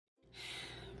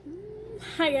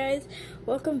Hi guys,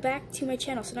 welcome back to my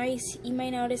channel. So now you might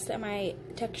notice that my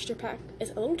texture pack is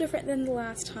a little different than the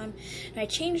last time, and I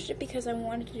changed it because I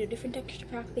wanted to do a different texture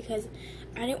pack because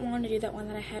I didn't want to do that one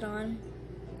that I had on.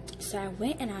 So I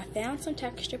went and I found some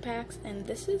texture packs, and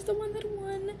this is the one that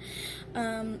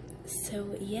won.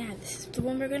 So yeah, this is the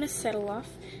one we're gonna settle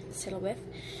with.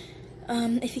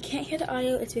 If you can't hear the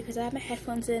audio, it's because I have my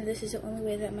headphones in. This is the only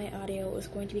way that my audio is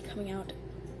going to be coming out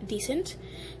decent.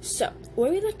 So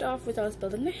where we left off was I was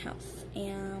building my house,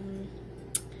 and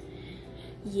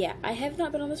yeah, I have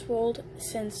not been on this world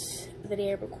since the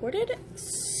day I recorded,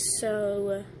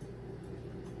 so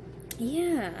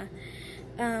yeah.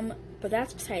 But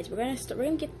that's besides. We're gonna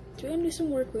do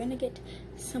some work. We're gonna get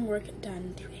some work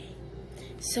done today.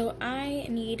 So I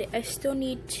still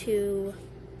need to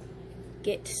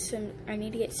get some. I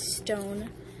need to get stone.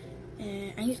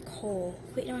 And I need coal.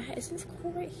 Wait, no, is this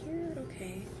coal right here?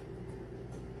 Okay.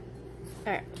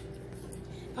 Alright.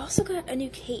 I also got a new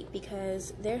cape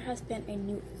because there has been a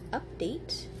new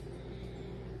update.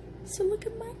 So look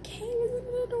at my cape. Isn't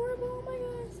it adorable? Oh my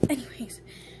gosh. Anyways.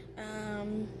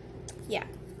 Yeah.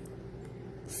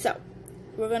 So,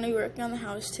 we're going to be working on the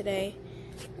house today.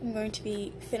 I'm going to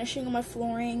be finishing on my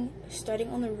flooring, starting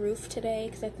on the roof today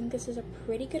because I think this is a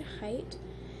pretty good height.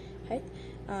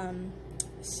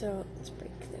 So let's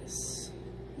break this.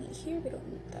 Right here, we don't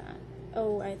need that.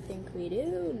 Oh, I think we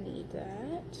do need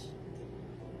that.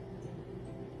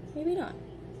 Maybe not.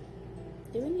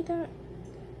 Do we need that?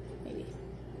 Maybe.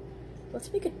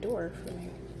 Let's make a door for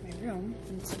my room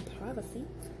and some privacy.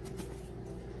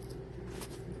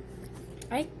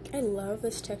 I love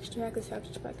this texture pack. This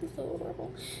texture pack is so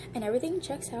adorable. And everything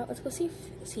checks out. Let's go see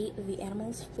the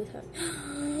animals. Please have.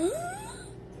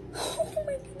 Oh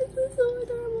my goodness, this is so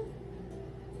adorable.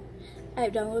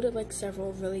 I've downloaded like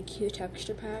several really cute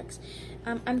texture packs.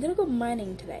 I'm gonna go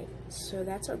mining today, so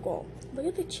that's our goal. Look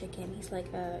at the chicken. He's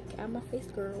like, get out of my face,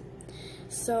 girl.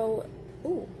 So,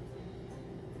 oh,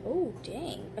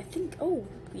 dang. I think, oh,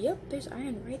 yep, there's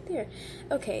iron right there.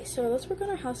 Okay, so let's work on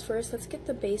our house first. Let's get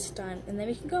the base done, and then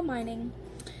we can go mining,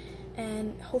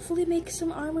 and hopefully make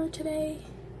some armor today.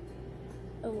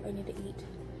 Oh, I need to eat.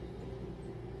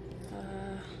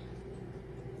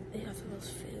 Yeah, that's all this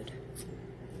food.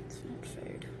 It's not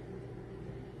food.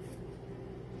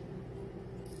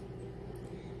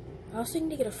 I also need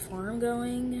to get a farm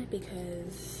going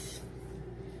because,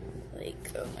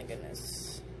 like, oh my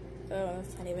goodness. Oh,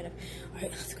 that's not even alright,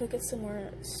 let's go get some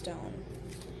more stone.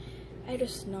 I've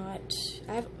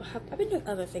been doing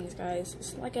other things, guys.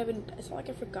 It's not like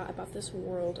I forgot about this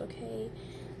world, okay?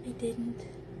 I didn't.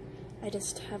 I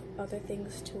just have other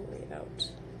things to worry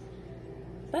about.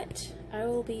 But I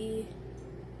will be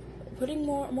putting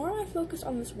more of my focus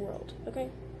on this world, okay?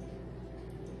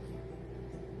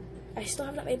 I still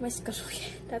have not made my schedule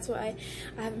yet. That's why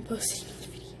I haven't posted another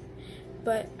video.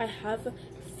 But I have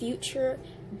future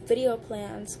video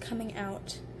plans coming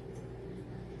out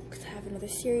because I have another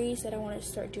series that I want to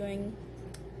start doing.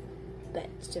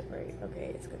 That's different.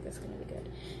 Okay, it's good. That's gonna be good.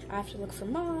 I have to look for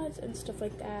mods and stuff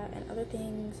like that, and other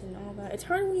things and all that. It's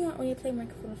hard when you play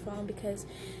Minecraft on the phone because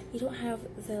you don't have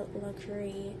the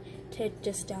luxury to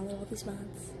just download all these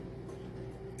mods.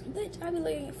 But I've been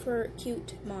looking for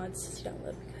cute mods to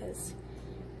download because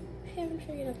I haven't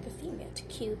figured out the theme yet.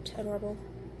 Cute, adorable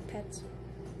pets.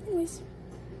 Anyways,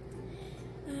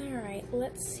 all right.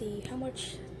 Let's see how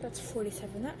much. That's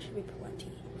 47. That should be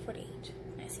plenty. 48.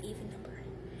 Nice even number.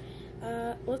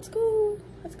 Let's go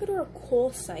to our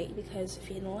coal site because if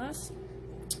you in the last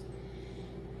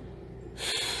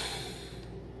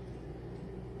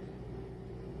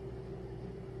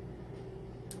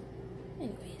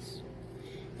anyways,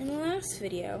 in the last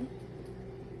video,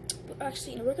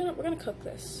 actually we're gonna cook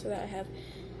this so that I have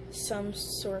some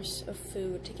source of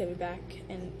food to get me back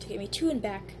and to get me to and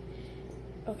back.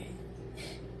 Okay.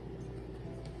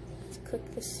 Let's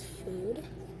cook this food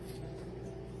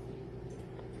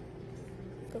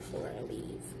before I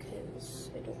leave because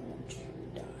I don't want to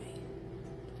die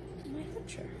in my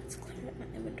adventure. Let's clear up my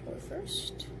inventory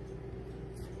first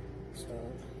so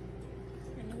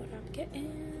I know what I'm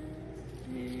getting,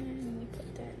 and we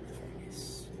put that in the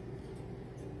furnace.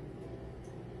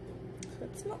 So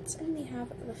it's nuts, and we have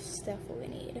the stuff we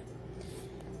need.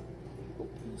 Oh,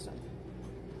 almost done.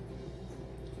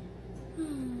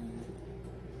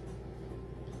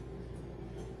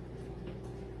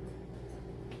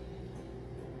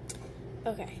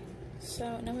 Okay,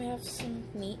 so now we have some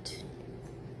meat.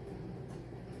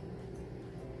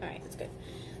 Alright, that's good.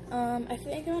 I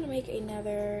think I want to make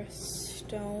another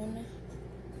stone.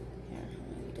 Here,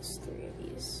 I need just 3 of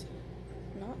these.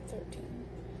 Not 13.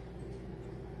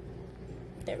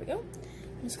 There we go.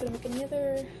 I'm just gonna make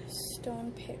another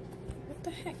stone pick. What the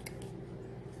heck?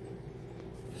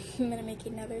 I'm gonna make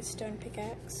another stone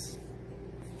pickaxe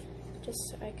just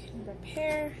so I can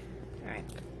repair. Alright,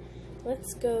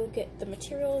 let's go get the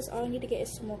materials. All I need to get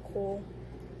is some more coal.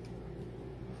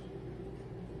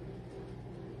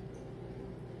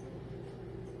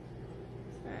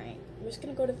 Alright, we're just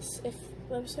gonna go to this.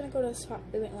 I'm just gonna go to the spot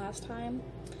we went last time.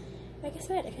 Like I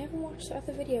said, if you haven't watched the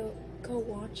other video, go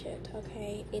watch it,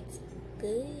 okay? It's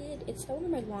good. It's one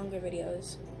of my longer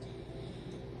videos.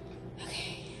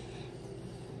 Okay.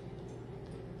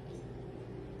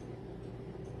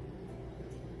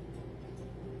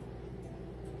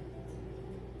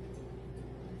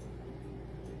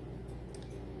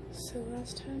 So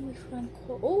last time we found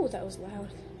coal. Oh, that was loud.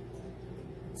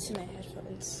 It's in my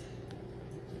headphones.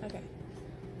 Okay.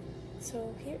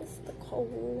 So here's the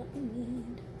coal I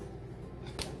need.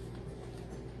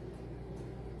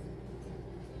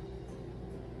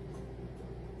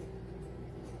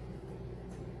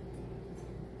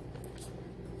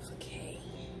 Okay.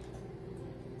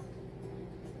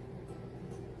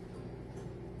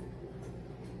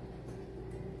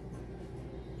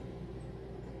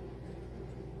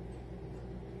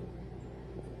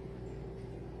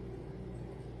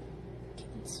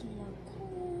 Getting some more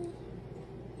coal.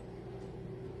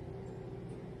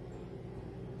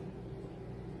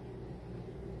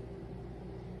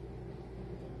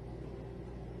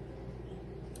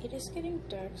 It is getting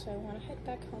dark, so I want to head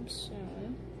back home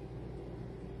soon.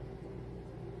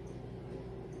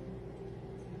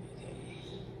 Okay.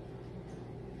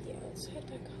 Yeah, let's head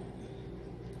back home.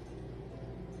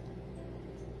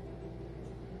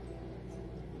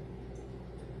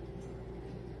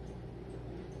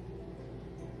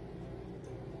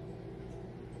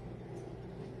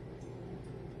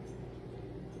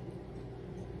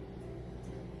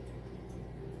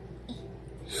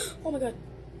 Oh my god.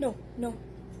 No, no.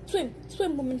 Swim,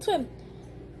 swim, woman, swim.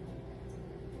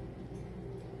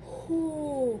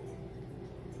 Ooh.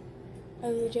 I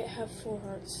legit have 4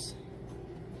 hearts.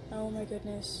 Oh my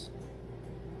goodness.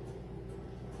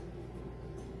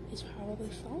 It's probably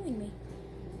following me.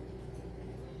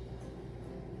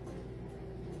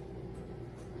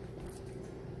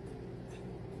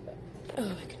 Oh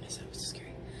my goodness, that was so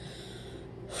scary.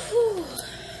 Whew.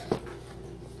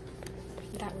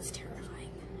 That was terrifying.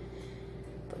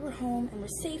 But we're home and we're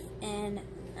safe, and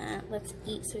let's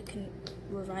eat so we can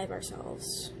revive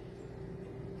ourselves.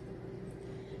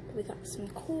 We got some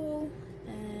coal,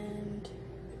 and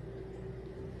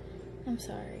I'm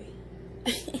sorry.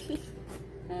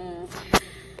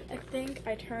 I think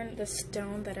I turned the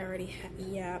stone that I already had.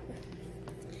 Yeah.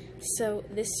 So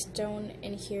this stone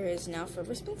in here is now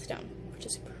forever smooth stone, which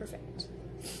is perfect.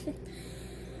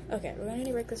 Okay, we're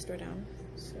gonna break this door down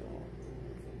so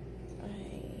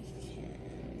I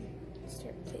can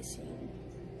start placing.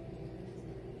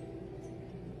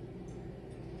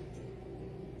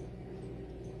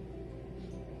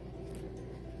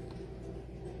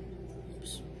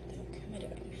 Oops, what am I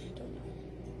doing? I don't know.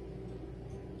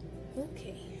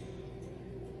 Okay.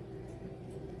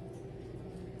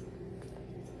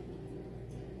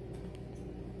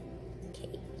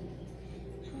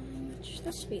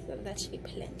 That should be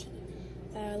plenty.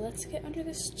 Let's get under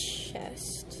this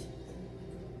chest.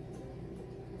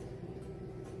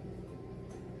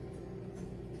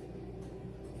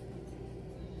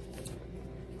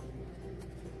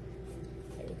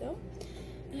 There we go.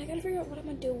 And I gotta figure out what I'm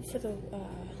gonna do for the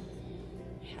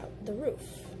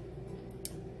roof,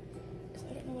 because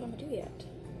I don't know what I'm gonna do yet.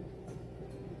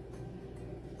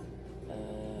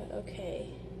 Okay.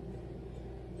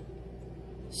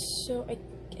 So I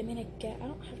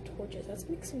don't have torches. Let's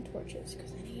make some torches,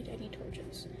 because I need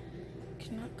torches.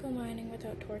 Cannot go mining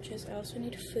without torches. I also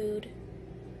need food.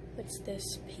 What's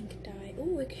this? Pink dye.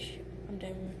 Ooh, I'm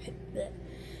dyeing my pit.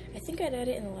 I think I dyed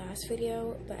it in the last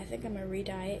video, but I think I'm gonna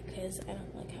re-dye it because I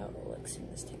don't like how it looks in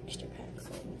this texture pack.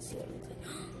 So let's see what it looks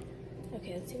like.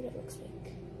 Okay, let's see what it looks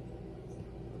like.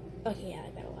 Okay, yeah, I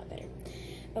like that a lot better.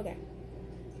 Okay.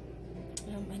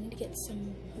 I need to get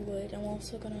some wood. I'm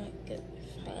also gonna get.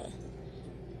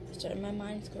 Sorry, my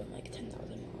mind's going like 10,000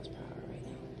 miles per hour right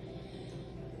now.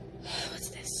 What's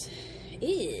this?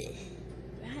 Ew.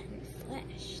 Rotten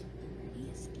flesh.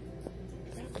 Nasty.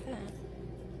 Drop that.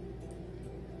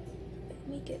 Let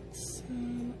me get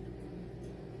some.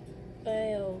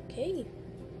 Okay.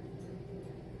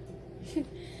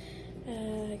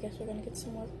 I guess we're gonna get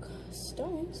some more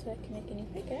stone so I can make a new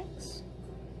pickaxe.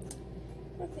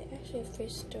 Look, I actually have 3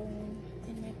 stone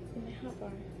in my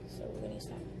hotbar, so we're gonna use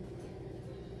that.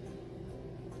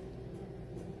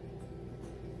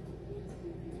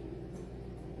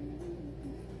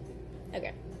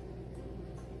 Okay.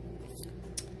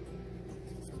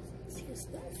 Let's use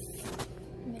this.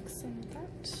 Mix in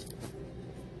that.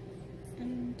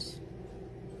 And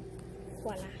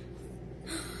voila.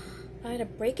 I had to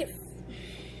break it.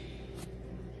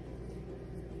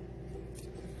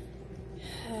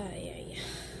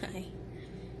 Yeah.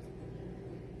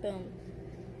 Boom.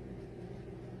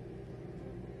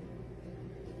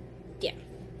 Yeah,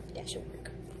 that should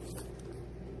work.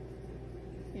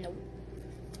 Nope.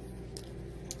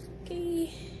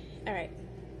 Okay. Alright.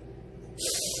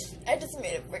 I just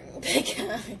made a freaking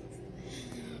pickaxe.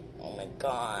 Oh my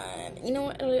god. You know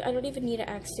what? I don't even need an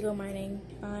axe to go mining.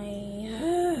 Oh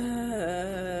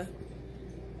my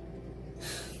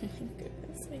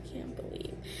goodness. I can't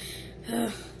believe.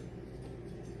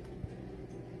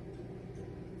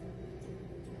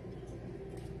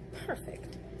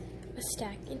 Perfect. A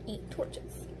stack and 8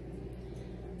 torches.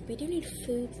 We do need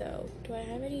food though. Do I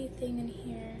have anything in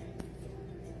here?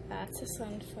 That's a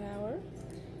sunflower.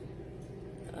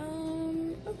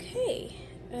 Okay.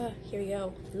 Here we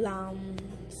go.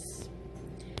 Lambs.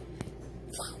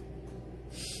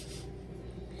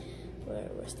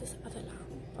 Where's this other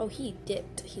lamb? Oh, he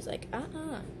dipped. He's like,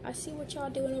 I see what y'all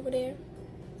doing over there.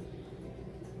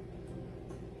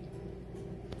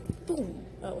 Boom.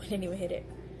 Oh, I didn't even hit it.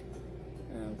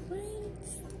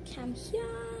 Alright. Come here.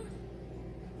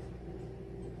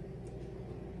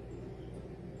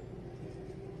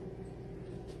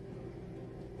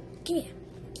 Come here.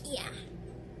 Yeah.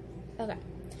 Okay.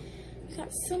 We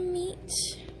got some meat.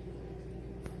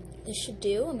 This should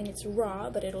do. I mean, it's raw,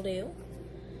 but it'll do.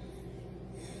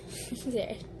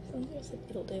 There.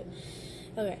 It'll do.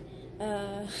 Okay.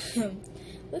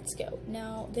 Let's go.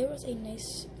 Now, there was a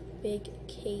nice big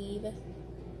cave.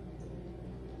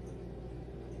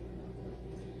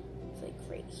 It's like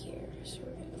right here. So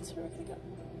that's where we're gonna go.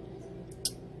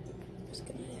 Just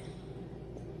gonna.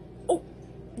 Oh!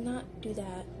 Not do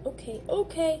that. Okay,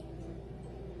 okay.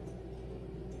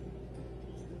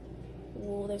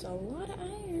 Well, there's a lot of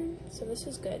iron, so this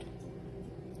is good.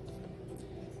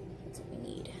 That's what we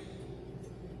need.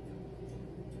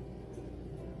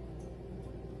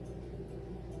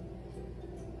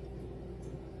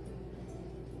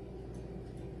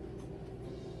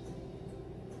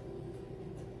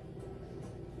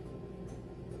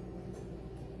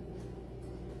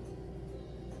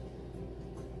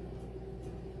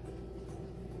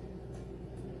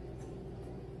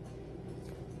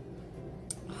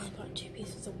 I brought 2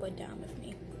 pieces of wood down with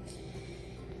me.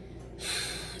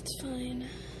 It's fine.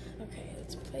 Okay,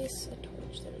 let's place a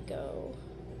torch. There we go.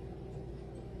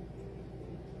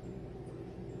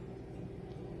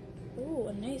 Ooh,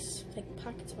 a nice, like,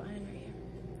 pockets of iron right here.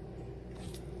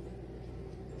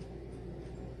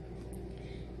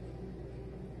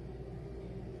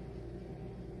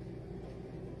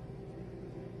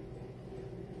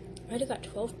 I already got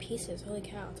 12 pieces. Holy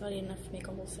cow, it's already enough to make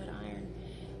a whole set of iron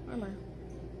armor.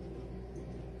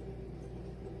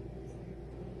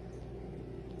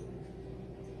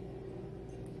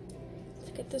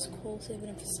 Let's get this coal so we don't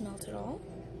have to smelt it all.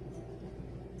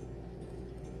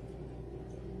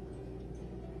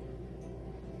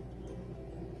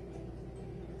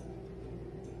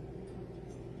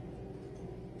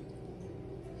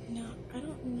 No, I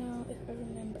don't know if I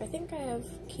remember. I think I have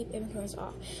keep inventories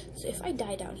off. So if I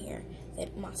die down here,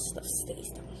 then my stuff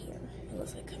stays down here.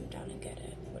 Unless I come down and get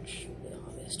it, which would be the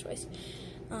obvious choice.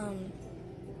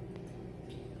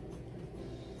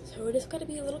 So we just gotta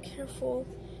be a little careful.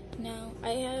 Now,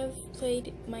 I have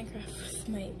played Minecraft with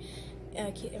my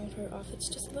keep inventory off. It's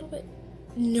just a little bit...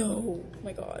 No! Oh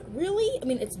my god. Really? I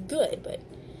mean, it's good, but...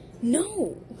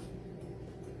 No!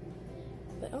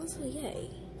 But also, yay.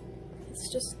 It's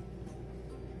just...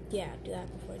 Yeah, do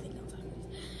that before anything else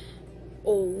happens.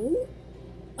 Oh!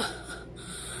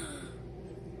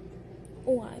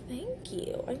 Why, thank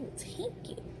you. I will take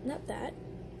you. Not that,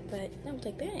 but I will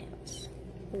take that.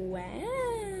 Wow!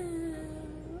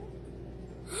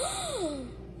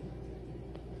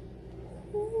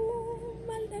 Oh,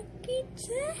 my lucky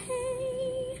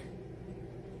day!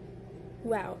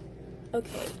 Wow.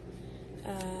 Okay.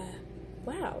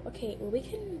 Wow. Okay, well, we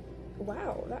can...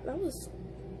 Wow, that was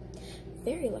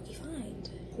very lucky find.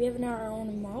 We have now our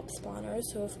own mob spawner,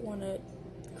 so if we want to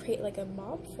create like a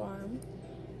mob farm,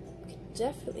 we could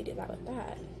definitely do that with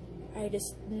that. I'm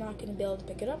just not going to be able to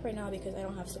pick it up right now because I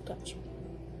don't have Silk Touch.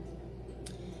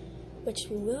 Which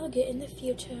we will get in the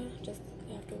future, just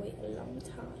we have to wait a long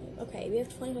time. Okay, we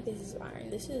have 25 pieces of iron.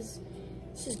 This is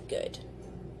good.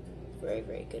 Very,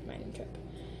 very good mining trip.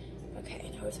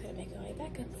 Okay, now we're just going to make our way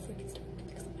back up before we get started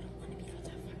because I don't want to be able to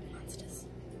have fucking monsters.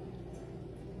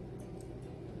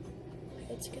 Okay,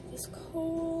 let's get this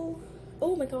coal.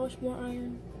 Oh my gosh, more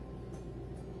iron.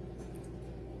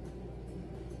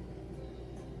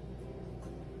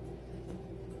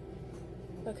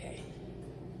 Okay.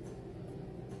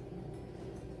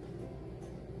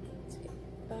 Let's get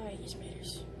by you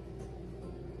spiders.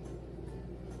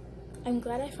 I'm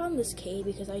glad I found this cave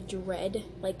because I dread,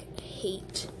 like,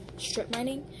 hate strip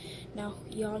mining. Now,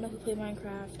 y'all know who play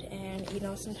Minecraft, and you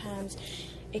know sometimes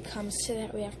it comes to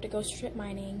that we have to go strip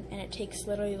mining, and it takes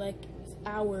literally like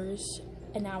hours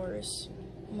and hours.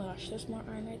 Oh my gosh, there's more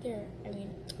iron right there. I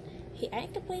mean, hey, I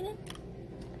ain't complaining.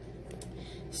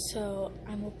 So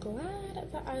I'm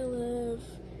glad that I live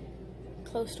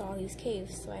close to all these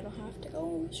caves, so I don't have to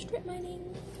go strip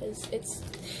mining because it's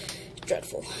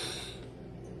dreadful.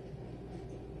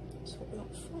 So we're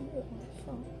not from.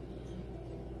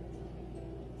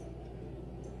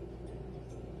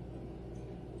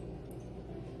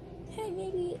 Hey,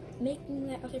 maybe making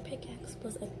that other pickaxe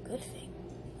was a good thing,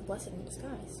 a blessing in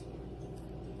disguise.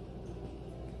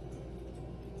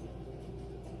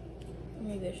 Or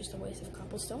maybe it was just a waste of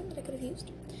cobblestone that I could have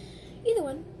used. Either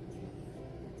one.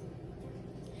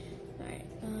 Alright,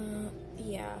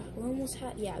 yeah, we almost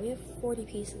had, yeah, we have 40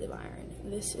 pieces of iron.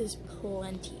 This is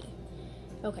plenty.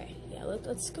 Okay, yeah,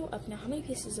 let's go up now. How many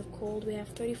pieces of coal do we have?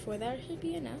 34. That should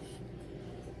be enough.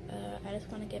 I just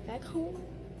want to get back home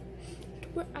to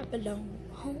where I belong.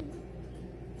 Home.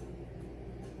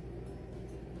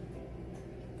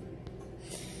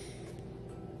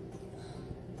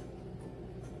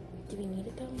 Do we need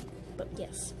it though? But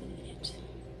yes, we need it.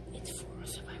 It's for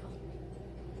survival.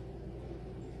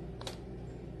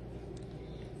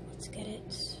 Let's get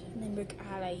it. And then we're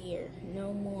out of here.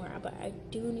 No more. But I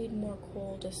do need more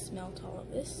coal to smelt all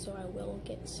of this, so I will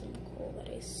get some coal that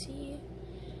I see.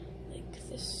 Like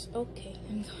this. Okay,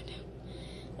 I'm going down.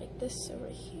 Like this over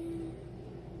here.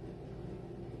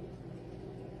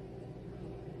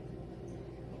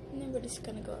 And then we're just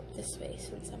gonna go up this way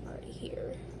since I'm already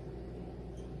here.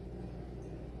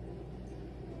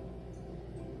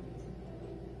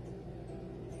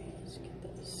 Let's get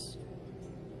this.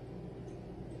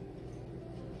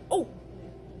 Oh!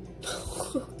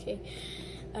 Okay.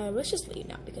 Let's just leave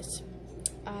now because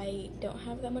I don't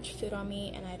have that much food on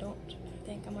me and I don't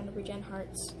think I'm gonna regen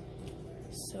hearts.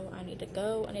 So I need to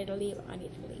go, I need to leave, I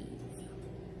need to leave.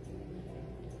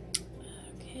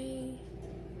 Okay.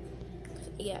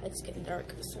 Yeah, it's getting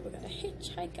dark, so we gotta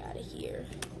hitchhike out of here.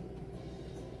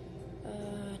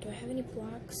 Do I have any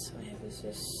blocks? I have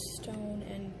this stone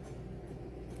and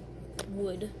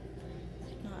wood.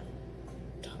 Not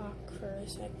talk for a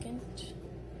second.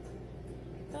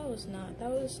 That was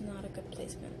not a good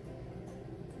placement.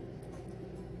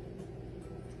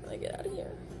 I get out of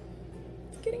here.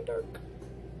 It's getting dark.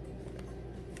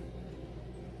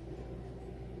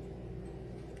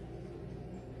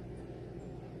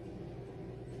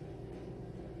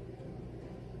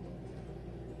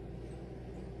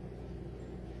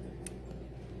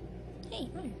 Hey,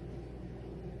 hi.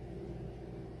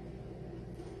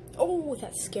 Oh,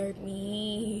 that scared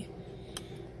me.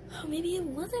 Oh, maybe it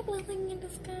was a blessing in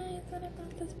disguise that I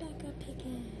bought this backup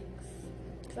pickaxe.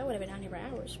 Because I would have been down here for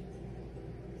hours.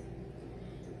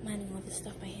 Mining all this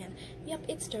stuff by hand. Yep,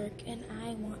 it's dark and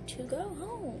I want to go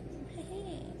home.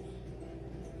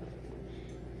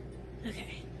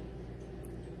 Okay.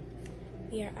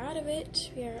 We are out of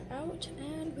it. We are out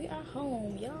and we are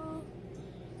home, y'all.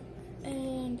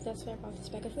 And that's why I bought this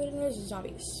bag of food and there's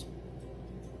zombies.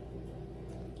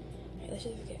 Alright, let's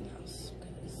just get in the house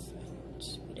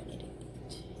because we don't need to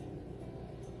eat.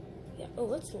 Yeah, oh,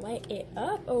 let's light it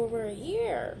up over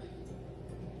here.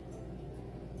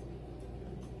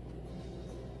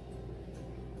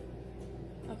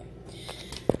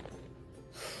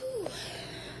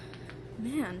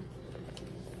 Man.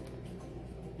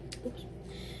 Oops.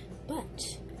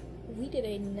 But we did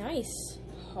a nice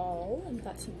haul and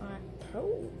got some iron.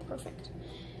 Oh, perfect.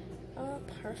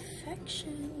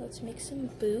 Perfection. Let's make some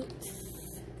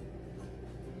boots.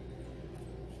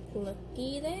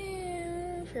 Looky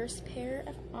there. First pair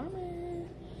of armor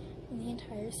in the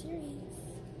entire series.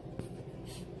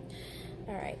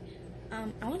 Alright.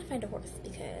 I want to find a horse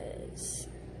because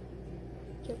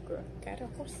your girl got a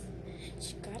horse.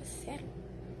 She got a saddle.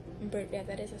 But yeah,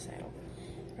 that is a saddle.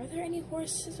 Are there any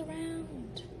horses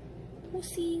around?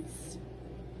 Pussies?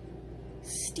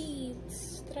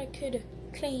 Steeds that I could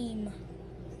claim?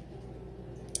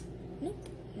 Nope.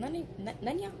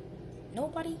 None ya?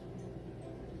 Nobody?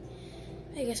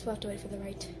 I guess we'll have to wait for the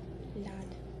right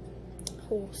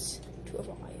horse to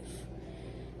arrive.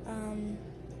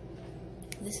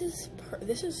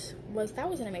 That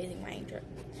was an amazing mining trip.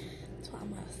 That's what I'm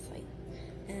gonna say.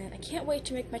 And I can't wait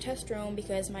to make my test room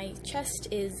because my chest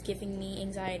is giving me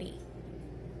anxiety.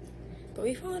 But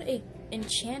we found a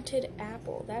enchanted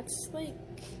apple. That's like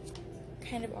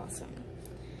kind of awesome.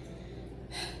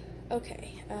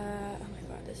 Okay, oh my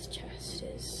god, this chest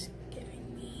is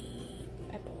giving me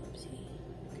epilepsy.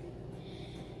 Okay.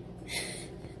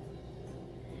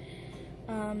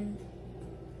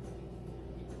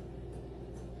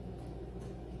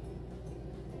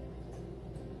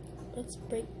 Let's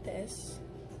break this.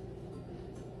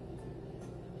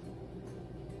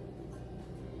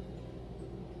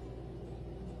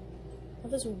 Oh,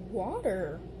 there's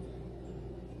water.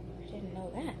 I didn't know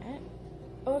that.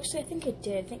 Oh, actually, I think I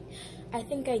did. I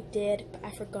think I did, but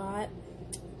I forgot.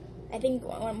 I think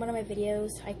on one of my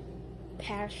videos, I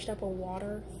patched up a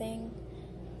water thing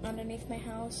underneath my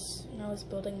house when I was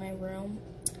building my room.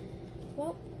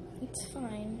 Well, it's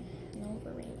fine. No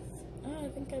worries. Oh, I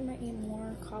think I might need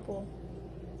more cobble.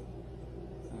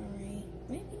 Alright.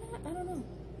 Maybe not. I don't know.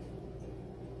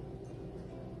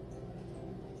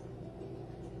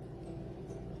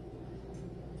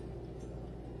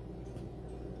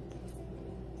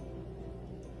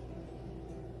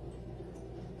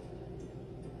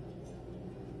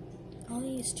 I'll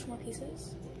use 2 more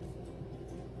pieces.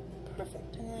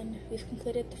 Perfect. And then we've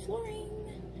completed the flooring.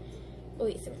 Oh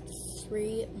wait,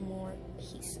 3 more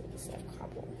pieces of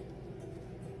cobble.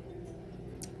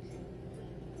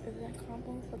 Is that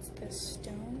cobble? What's this?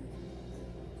 Stone?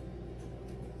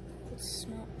 Let's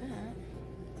smelt that.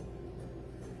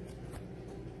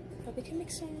 But we can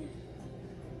make some.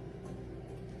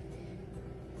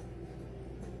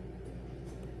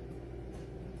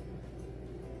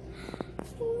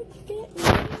 Look at me.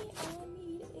 All I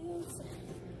need is.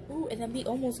 Ooh, and then be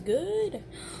almost good.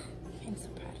 I'm so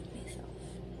proud of myself.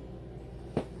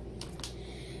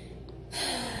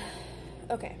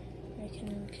 Okay, we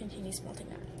can continue smelting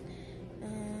that.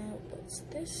 What's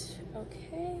this?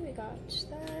 Okay, we got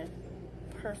that.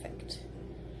 Perfect.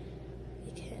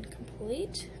 We can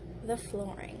complete the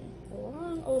flooring.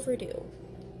 Long overdue.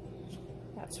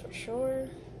 That's for sure.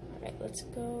 Alright, let's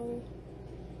go.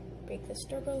 Break this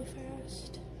door really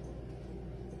fast.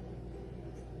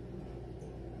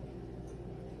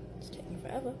 It's taking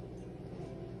forever.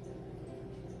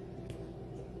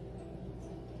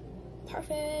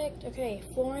 Perfect. Okay,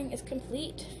 flooring is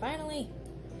complete. Finally.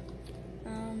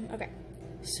 Okay.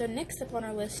 So next up on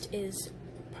our list is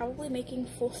probably making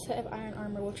full set of iron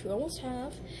armor, which we almost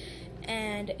have,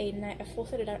 and a full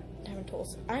set of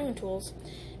iron tools,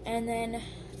 and then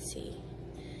let's see,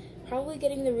 probably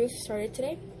getting the roof started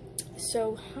today.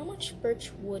 So how much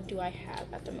birch wood do I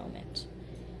have at the moment?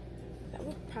 That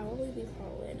would probably be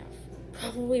enough.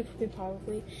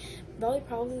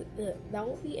 That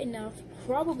will be enough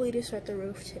probably to start the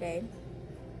roof today.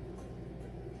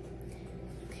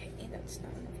 Okay, that's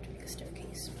not enough to make a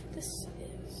staircase. This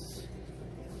is.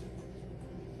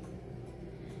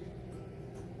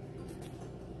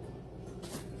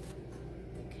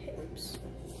 Okay, oops.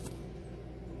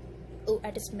 Oh,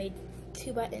 I just made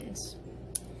 2 buttons.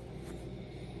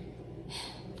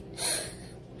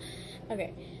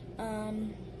 Okay, I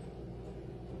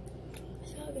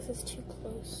feel like this is too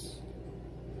close.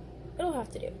 It'll have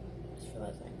to do. Just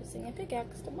realized I'm missing a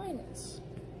pickaxe to mine this.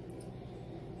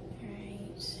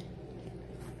 Alright.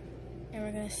 And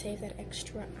we're gonna save that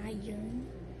extra iron.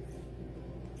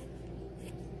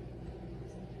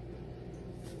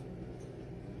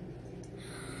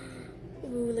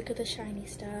 Ooh, look at the shiny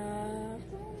stuff.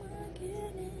 Oh my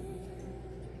goodness.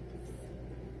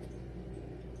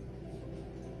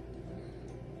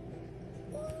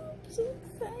 I'm so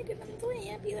excited. I'm so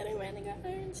happy that I finally got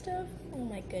iron stuff. Oh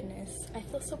my goodness. I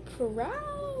feel so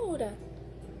proud.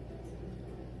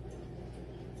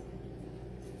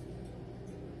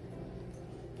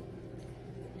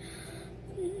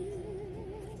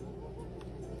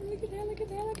 Look at that, look at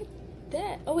that, look at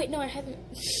that. Oh wait, no, I haven't.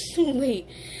 Wait,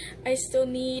 I still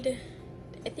need,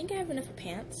 I think I have enough for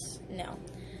pants. No.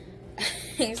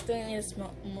 I still need to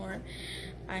smelt more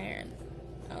iron.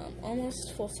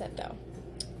 Almost full set though,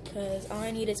 because all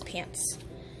I need is pants.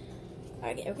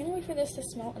 Okay, we're gonna wait for this to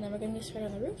smelt, and then we're gonna get started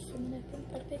on the roof, and then I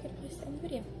think that'll be a good place to end the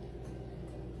video.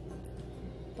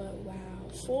 But wow,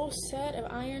 full set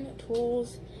of iron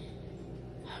tools.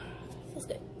 Feels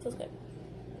good, feels good.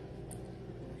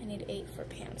 I need 8 for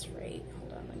pants, right?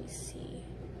 Hold on, let me see.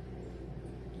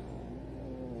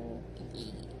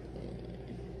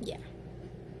 Yeah.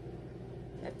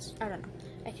 That's, I don't know.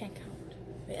 I can't count.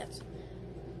 Wait, that's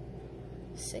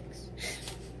 6.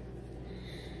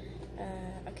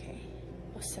 Okay.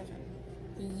 Oh, 7.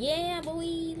 Yeah,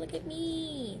 boy! Look at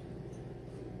me!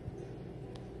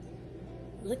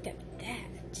 Look at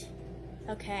that.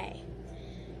 Okay.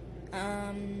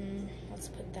 Let's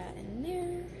put that in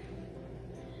there.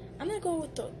 I'm gonna go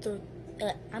with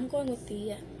I'm going with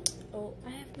the, oh, I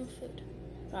have no food.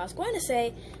 Well, I was going to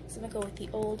say, so I'm gonna go with the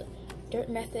old dirt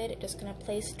method. Just gonna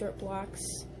place dirt blocks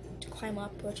to climb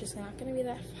up, which is not gonna be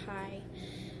that high,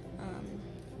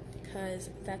 because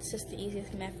that's just the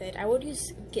easiest method. I would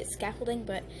get scaffolding,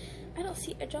 but I don't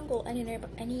see a jungle anywhere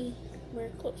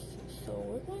close. So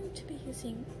we're going to be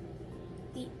using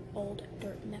the old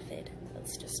dirt method.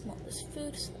 Let's just smelt this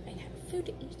food so that I have food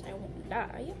to eat. I won't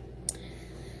die.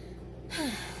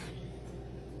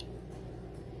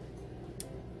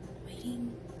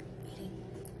 Waiting,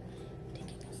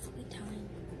 taking a sweet time.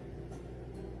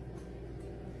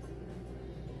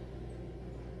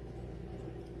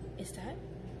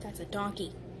 That's a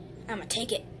donkey. I'ma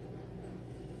take it.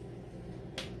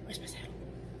 Where's my saddle?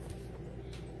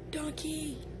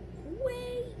 Donkey!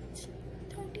 Wait!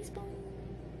 Donkey's bone.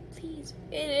 Please.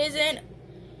 It isn't.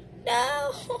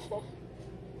 No!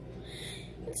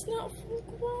 It's not full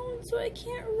grown, so I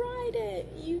can't ride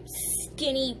it. You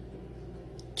skinny,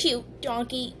 cute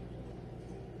donkey.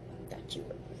 Thought you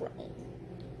were grown.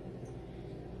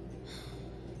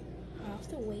 I'll have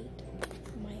to wait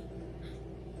for my...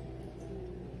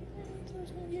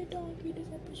 There's gonna be a donkey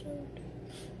this episode.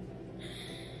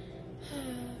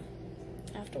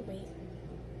 I have to wait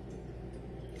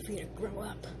for you to grow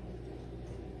up.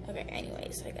 Okay,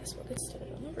 anyways, I guess we'll get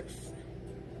started on the roof.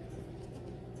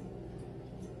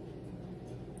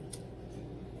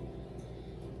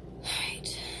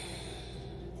 Alright.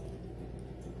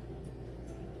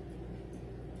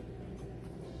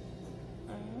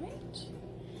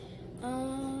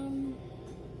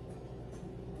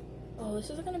 Oh, this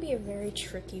is gonna be a very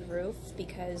tricky roof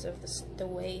because of the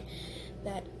way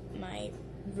that my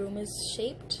room is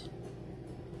shaped.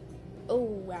 Oh,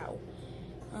 wow.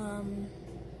 I'm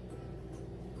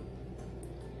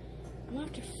gonna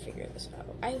have to figure this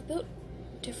out. I've built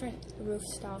different roof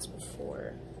styles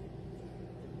before.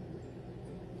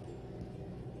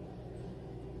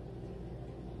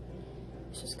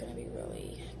 It's just gonna be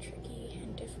really tricky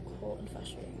and difficult and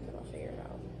frustrating, but I'll figure it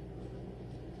out.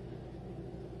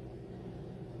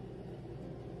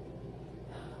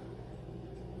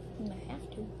 I mean, I have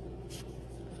to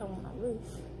if I want a roof.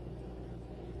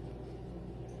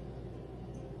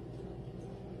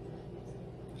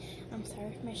 I'm sorry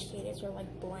if my shaders are like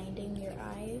blinding your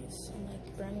eyes and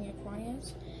like burning your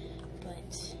corneas,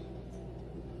 but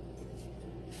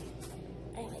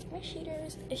I like my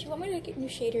shaders. If you want me to get new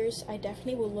shaders, I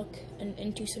definitely will look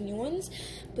into some new ones,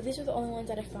 but these are the only ones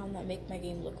that I found that make my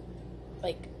game look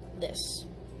like this.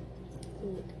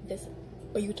 Look this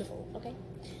beautiful, okay?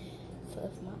 So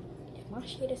if my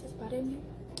shaders is bothering you,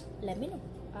 let me know.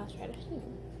 I'll try to see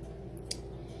you.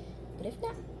 But if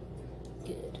not,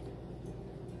 good.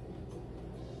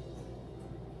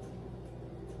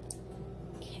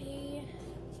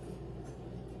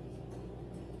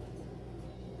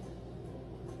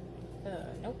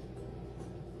 Nope.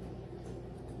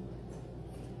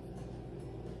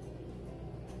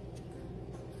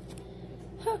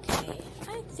 Okay,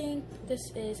 I think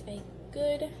this is a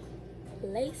good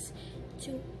place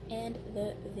to end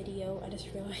the video. I just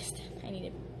realized I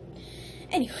needed.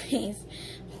 Anyways,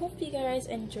 hope you guys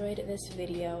enjoyed this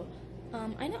video.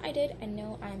 I know I did. I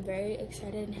know I'm very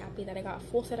excited and happy that I got a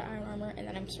full set of iron armor and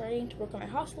that I'm starting to work on my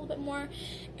house a little bit more.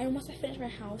 And once I finish my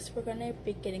house, we're gonna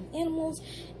be getting animals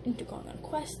and going on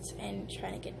quests and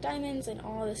trying to get diamonds and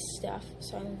all this stuff.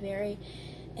 So I'm very,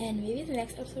 and maybe the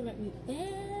next episode might be,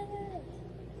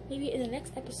 maybe in the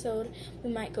next episode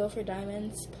we might go for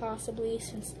diamonds, possibly,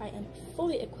 since I am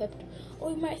fully equipped, or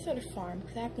we might start a farm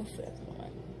because I have no food at the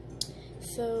moment.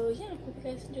 So yeah, hope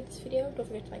you guys enjoyed this video. Don't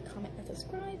forget to like, comment, and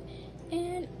subscribe.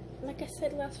 And like I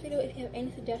said last video, if you have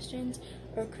any suggestions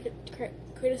or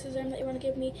criticism that you want to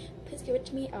give me, please give it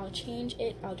to me. I'll change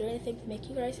it. I'll do anything to make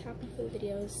you guys happy for the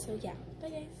videos. So yeah, bye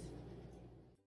guys.